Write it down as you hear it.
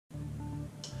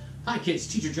Hi kids,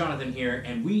 Teacher Jonathan here,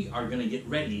 and we are going to get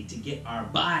ready to get our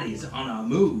bodies on a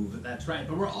move. That's right,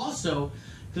 but we're also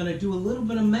going to do a little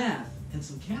bit of math and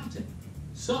some counting.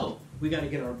 So, we got to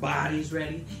get our bodies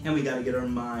ready, and we got to get our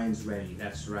minds ready.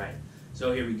 That's right.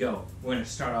 So here we go. We're going to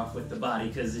start off with the body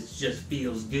because it just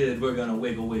feels good. We're going to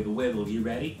wiggle, wiggle, wiggle. You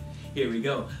ready? Here we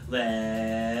go.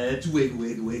 Let's wiggle,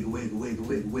 wiggle, wiggle, wiggle, wiggle,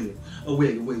 wiggle, wiggle. A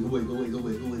wiggle, wiggle, wiggle, wiggle,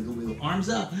 wiggle, wiggle, wiggle. Arms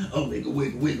up. A wiggle,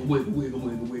 wiggle, wiggle, wiggle, wiggle,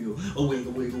 wiggle, wiggle. A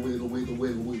wiggle, wiggle, wiggle, wiggle,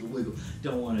 wiggle, wiggle, wiggle.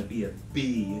 Don't want to be a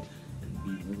bee and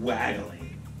be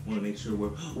waggling. Want to make sure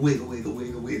we're wiggle, wiggle,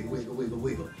 wiggle, wiggle, wiggle, wiggle,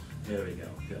 wiggle. There we go.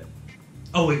 Good.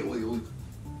 A wiggle, wiggle, wiggle.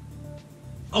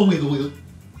 A wiggle, wiggle.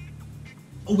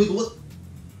 A wiggle, wiggle.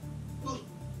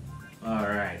 All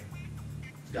right.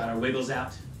 Got our wiggles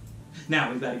out.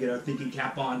 Now we've got to get our thinking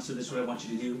cap on, so this is what I want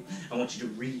you to do. I want you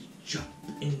to reach up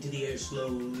into the air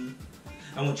slowly.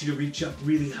 I want you to reach up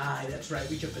really high. That's right,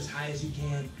 reach up as high as you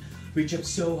can. Reach up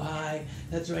so high.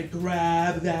 That's right,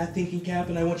 grab that thinking cap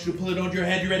and I want you to pull it onto your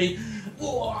head. You ready?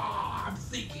 Oh, I'm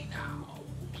thinking now.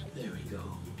 There we go.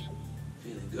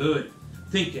 Feeling good.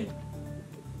 Thinking.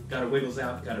 Got our wiggles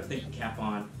out, got our thinking cap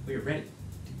on. We're ready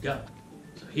to go.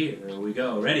 So here we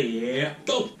go. Ready?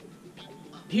 Go!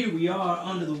 Here we are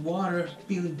under the water,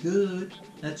 feeling good.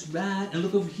 That's right. And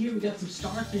look over here, we got some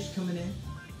starfish coming in.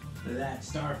 Look at that,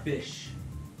 starfish.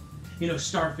 You know,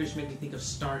 starfish make me think of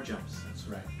star jumps. That's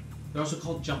right. They're also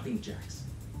called jumping jacks.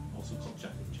 Also called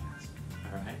jumping jacks.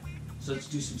 All right. So let's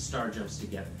do some star jumps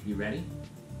together. You ready?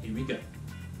 Here we go.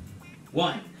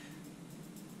 1,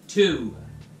 2,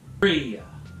 3,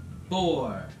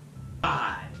 4,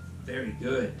 5. Very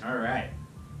good. All right.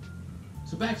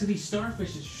 So back to these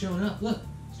starfish that's showing up. Look.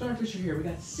 Starfish are here. We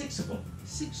got 6 of them.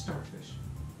 6 starfish.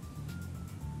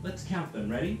 Let's count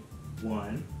them. Ready?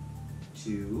 1,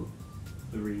 2,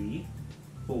 3,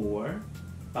 4,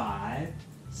 5,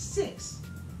 6.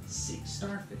 6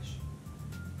 starfish.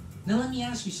 Now let me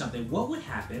ask you something. What would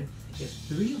happen if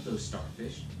 3 of those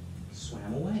starfish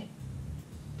swam away?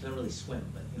 They don't really swim,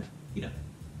 but you know.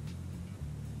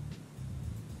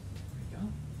 There we go.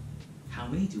 How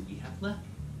many do we have left?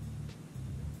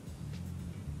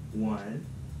 1,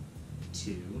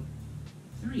 2,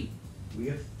 3. We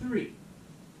have 3.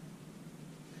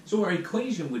 So our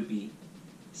equation would be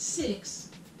 6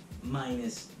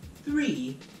 minus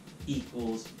 3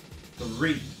 equals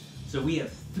 3. So we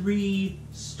have 3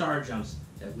 star jumps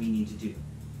that we need to do.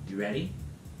 You ready?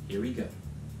 Here we go.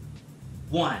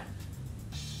 1,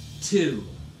 2,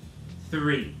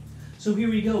 3. So here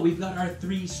we go. We've got our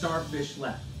 3 starfish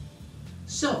left.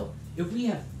 So if we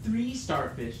have 3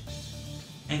 starfish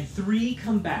and 3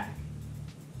 come back,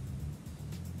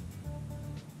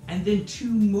 and then 2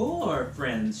 more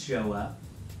friends show up,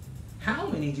 how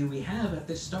many do we have at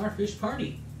this starfish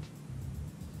party?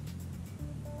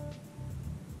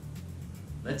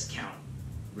 Let's count.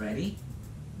 Ready?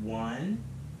 1,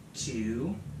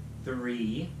 2,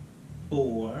 3,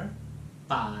 4,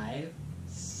 5,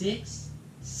 6,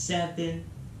 7,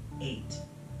 8.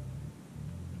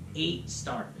 8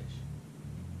 starfish.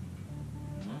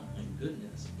 Oh my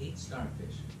goodness, 8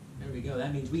 starfish. There we go.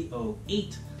 That means we owe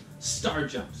 8 star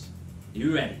jumps.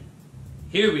 You ready?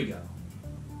 Here we go.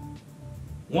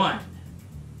 1,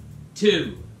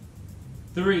 2,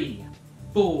 3,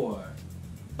 4,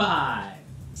 5,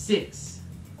 6,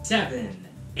 7,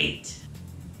 8.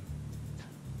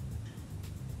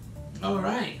 All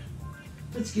right.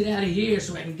 Let's get out of here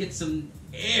so I can get some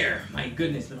air. My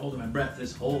goodness, been holding my breath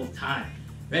this whole time.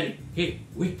 Ready? Here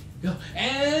we go.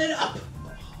 And up.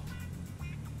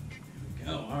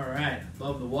 Oh, all right,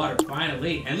 above the water,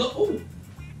 finally. And look, oh,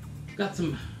 got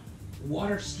some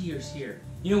water skiers here.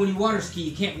 You know, when you water ski,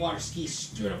 you can't water ski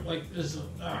straight up like this,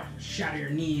 shatter your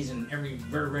knees and every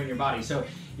vertebra in your body. So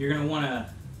you're gonna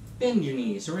wanna bend your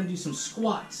knees. So we're gonna do some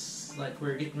squats, like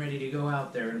we're getting ready to go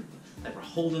out there, and like we're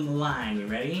holding the line. You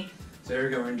ready? So there we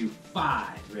go, we're gonna do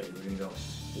 5. Ready, we're gonna go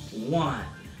 1,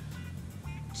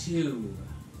 2,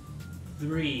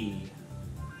 3,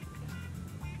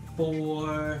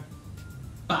 4,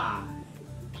 5.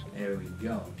 There we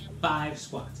go. 5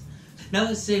 squats. Now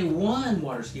let's say one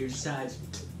water skier decides,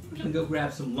 we're going to go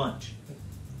grab some lunch.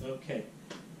 Okay.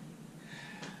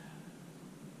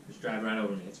 Just drive right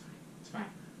over me. It's fine. It's fine.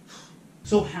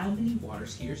 So how many water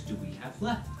skiers do we have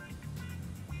left?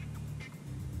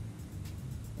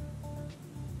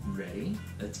 Ready?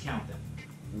 Let's count them.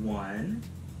 1,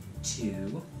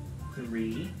 2,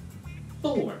 3,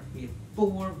 4. We have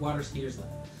 4 water skiers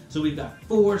left. So we've got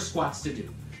 4 squats to do.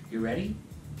 You ready?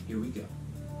 Here we go.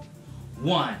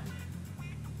 1,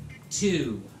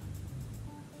 2,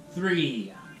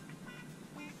 3,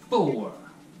 4.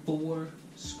 4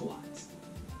 squats.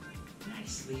 Nice.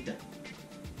 Nicely done.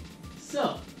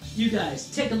 So, you guys,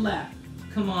 take a lap.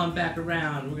 Come on back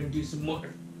around. We're going to do some more.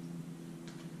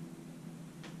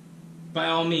 By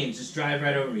all means, just drive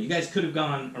right over me. You guys could have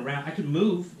gone around. I could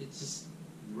move. It's just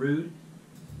rude.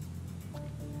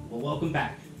 Well, welcome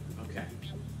back. Okay.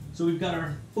 So we've got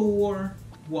our 4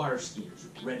 water skiers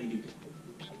ready to go.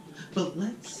 But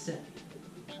let's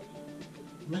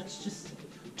just say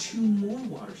 2 more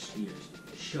water skiers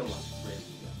show up ready to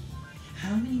go.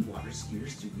 How many water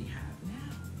skiers do we have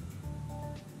now?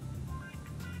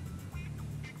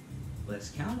 Let's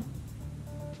count them.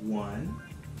 1,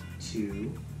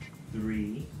 2,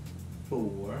 3,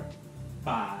 4,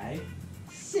 5,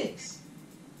 6.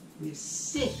 We have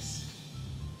 6.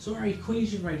 So our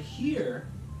equation right here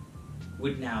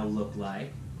would now look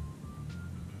like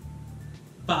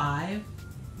 5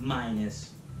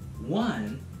 minus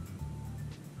 1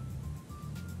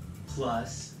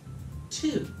 plus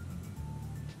 2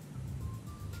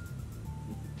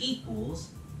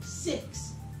 equals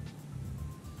 6.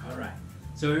 All right,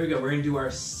 so here we go. We're going to do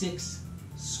our 6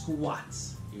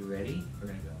 squats. You ready? We're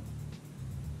going to go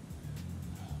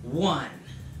 1,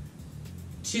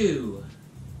 2,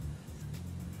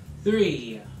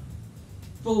 3,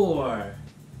 4,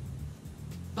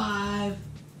 5,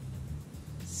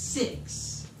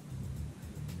 6.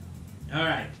 All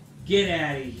right, get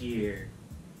out of here.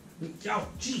 Oh,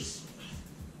 jeez.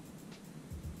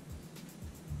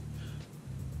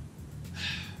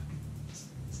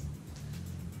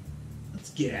 Let's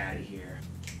get out of here.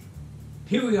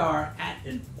 Here we are at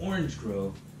an orange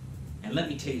grove, and let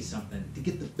me tell you something. To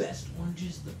get the best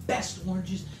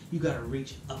oranges, you gotta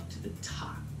reach up to the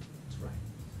top. That's right.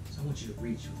 So I want you to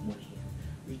reach with one hand.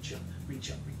 Reach up,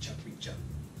 reach up, reach up, reach up.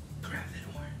 Grab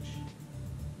that orange.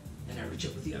 And now reach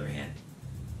up with the other hand.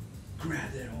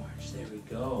 Grab that orange. There we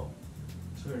go.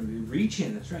 So we're gonna be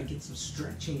reaching. That's right. Get some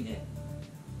stretching in.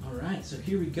 All right. So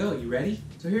here we go. You ready?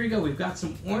 So here we go. We've got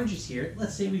some oranges here.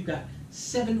 Let's say we've got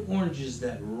 7 oranges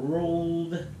that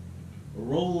rolled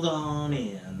on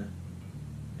in.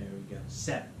 There we go.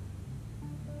 7.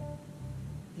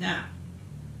 Now,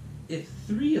 if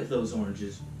 3 of those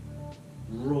oranges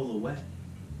roll away,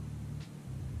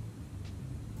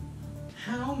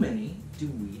 how many do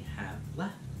we have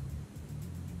left?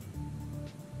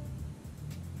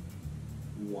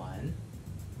 1,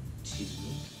 2,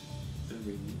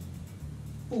 3,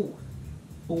 4.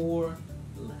 4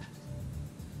 left.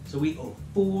 So we owe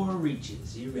 4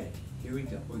 reaches. You ready? Here we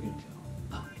go. We're going to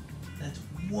go up. That's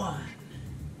 1,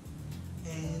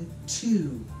 and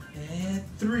 2,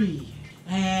 and 3,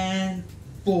 and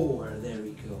 4. There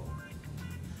we go.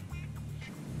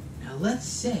 Now let's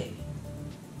say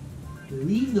we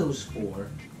leave those 4,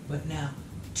 but now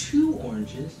 2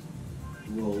 oranges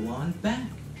roll on back.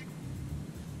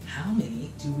 How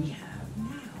many do we have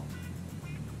now?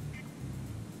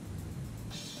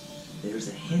 There's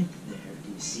a hint there.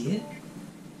 Do you see it?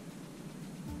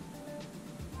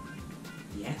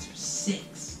 The answer is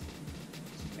 6.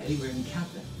 Ready? We're going to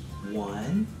count them.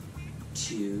 1,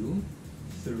 2,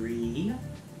 3,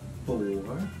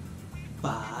 4,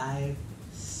 5,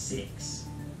 6.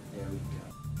 There we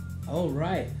go. All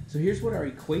right. So here's what our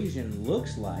equation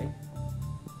looks like.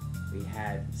 We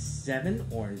had 7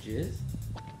 oranges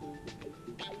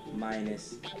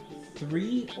minus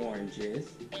 3 oranges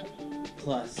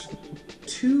plus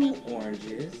 2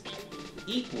 oranges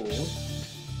equals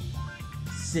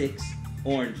 6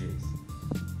 oranges.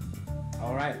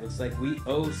 All right, looks like we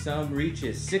owe some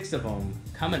reaches. 6 of them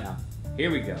coming up.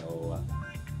 Here we go.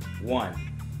 1,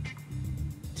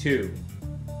 2,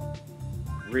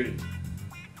 3,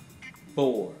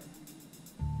 4,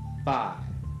 5,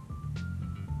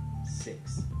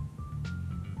 6.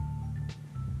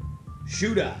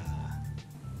 Shooter.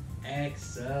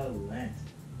 Excellent.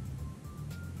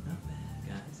 Not bad,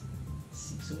 guys.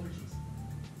 6 oranges.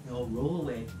 They'll roll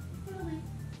away.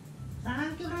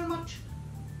 Thank you very much.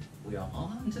 We are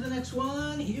on to the next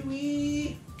one. Here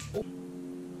we... Oh.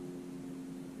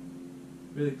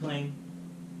 Really playing?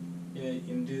 You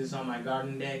can do this on my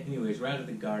garden day? Anyways, right at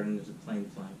the garden, there's a plane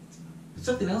flying.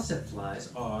 Something else that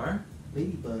flies are...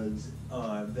 Ladybugs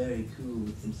are very cool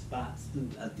with some spots too.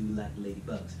 I do like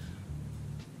ladybugs.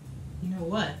 You know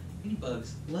what?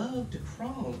 Ladybugs love to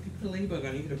crawl. If you put a ladybug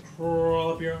on, you're going to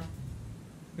crawl up your arm.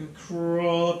 You're going to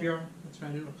crawl up your arm. That's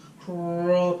right. It'll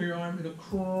crawl up your arm. It'll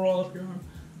crawl up your arm.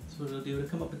 That's what it'll do. It'll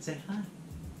come up and say hi.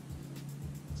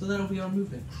 So that'll be our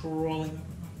movement. Crawling up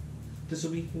our arm. This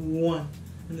will be 1.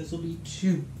 And this will be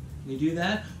 2. Can you do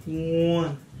that?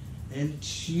 1 and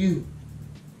 2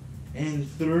 and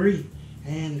 3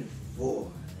 and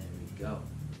 4. There we go.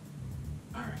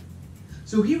 Alright.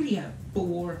 So here we have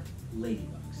 4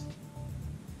 ladybugs.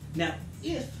 Now,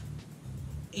 if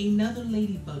another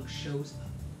ladybug shows up,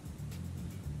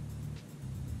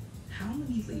 how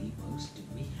many ladybugs do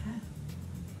we have?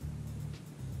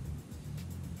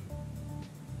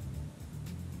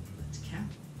 Let's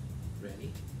count.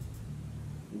 Ready?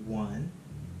 1,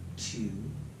 2,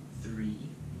 3,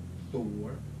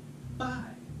 4, 5.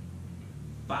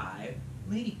 5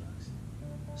 ladybugs.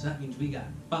 So that means we got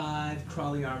 5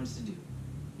 crawly arms to do.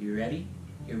 You ready?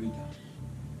 Here we go.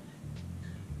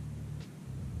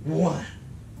 1,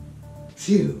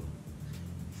 2,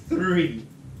 3,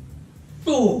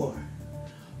 4,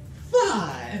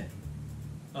 5.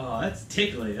 Oh, that's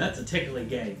tickly. That's a tickly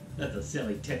game. That's a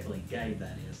silly tickly game,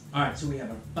 that is. Alright, so we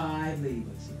have our 5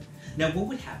 ladybugs here. Now, what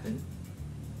would happen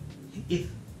if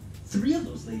 3 of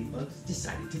those ladybugs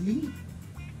decided to leave?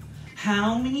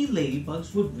 How many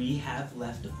ladybugs would we have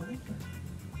left over?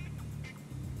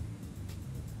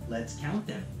 Let's count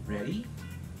them. Ready?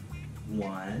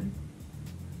 1,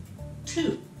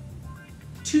 2.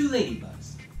 2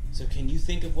 ladybugs. So can you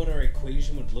think of what our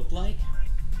equation would look like?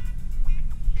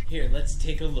 Here, let's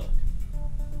take a look.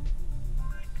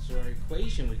 So our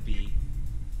equation would be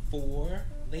 4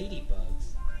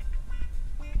 ladybugs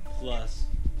plus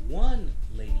 1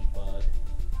 ladybug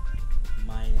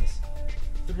minus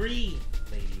 3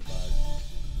 ladybugs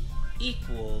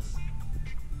equals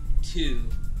 2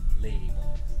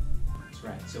 ladybugs. That's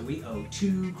right, so we owe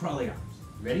 2 crawly arms.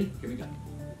 Ready? Here we go.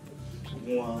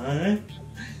 1,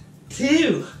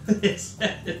 2. It's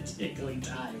a tickling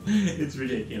time. It's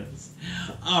ridiculous.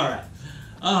 Alright.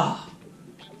 Oh,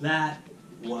 that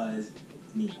was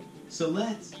neat. So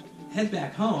let's head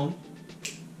back home.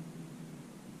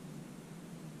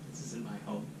 This isn't my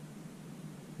home.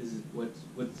 This is what's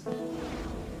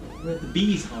we're at the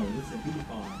bee's home. This is the bee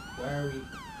farm. Where are we?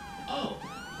 Oh,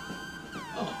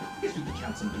 I guess we could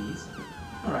count some bees.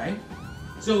 Alright.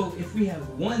 So if we have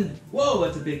one, whoa,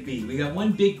 that's a big bee. We got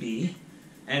 1 big bee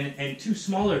and 2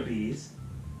 smaller bees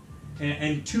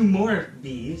and 2 more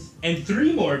bees and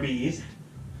 3 more bees.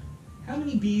 How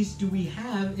many bees do we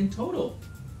have in total?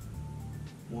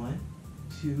 1,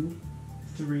 2,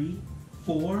 3,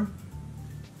 4,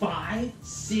 5,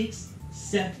 6,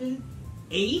 7,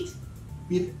 8?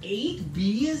 We have 8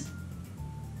 bees?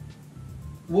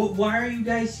 Well, why are you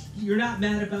guys, you're not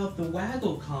mad about the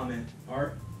waggle comment,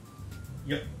 Art?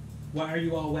 Yep. Why are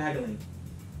you all waggling?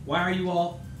 Why are you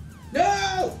all...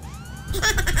 No!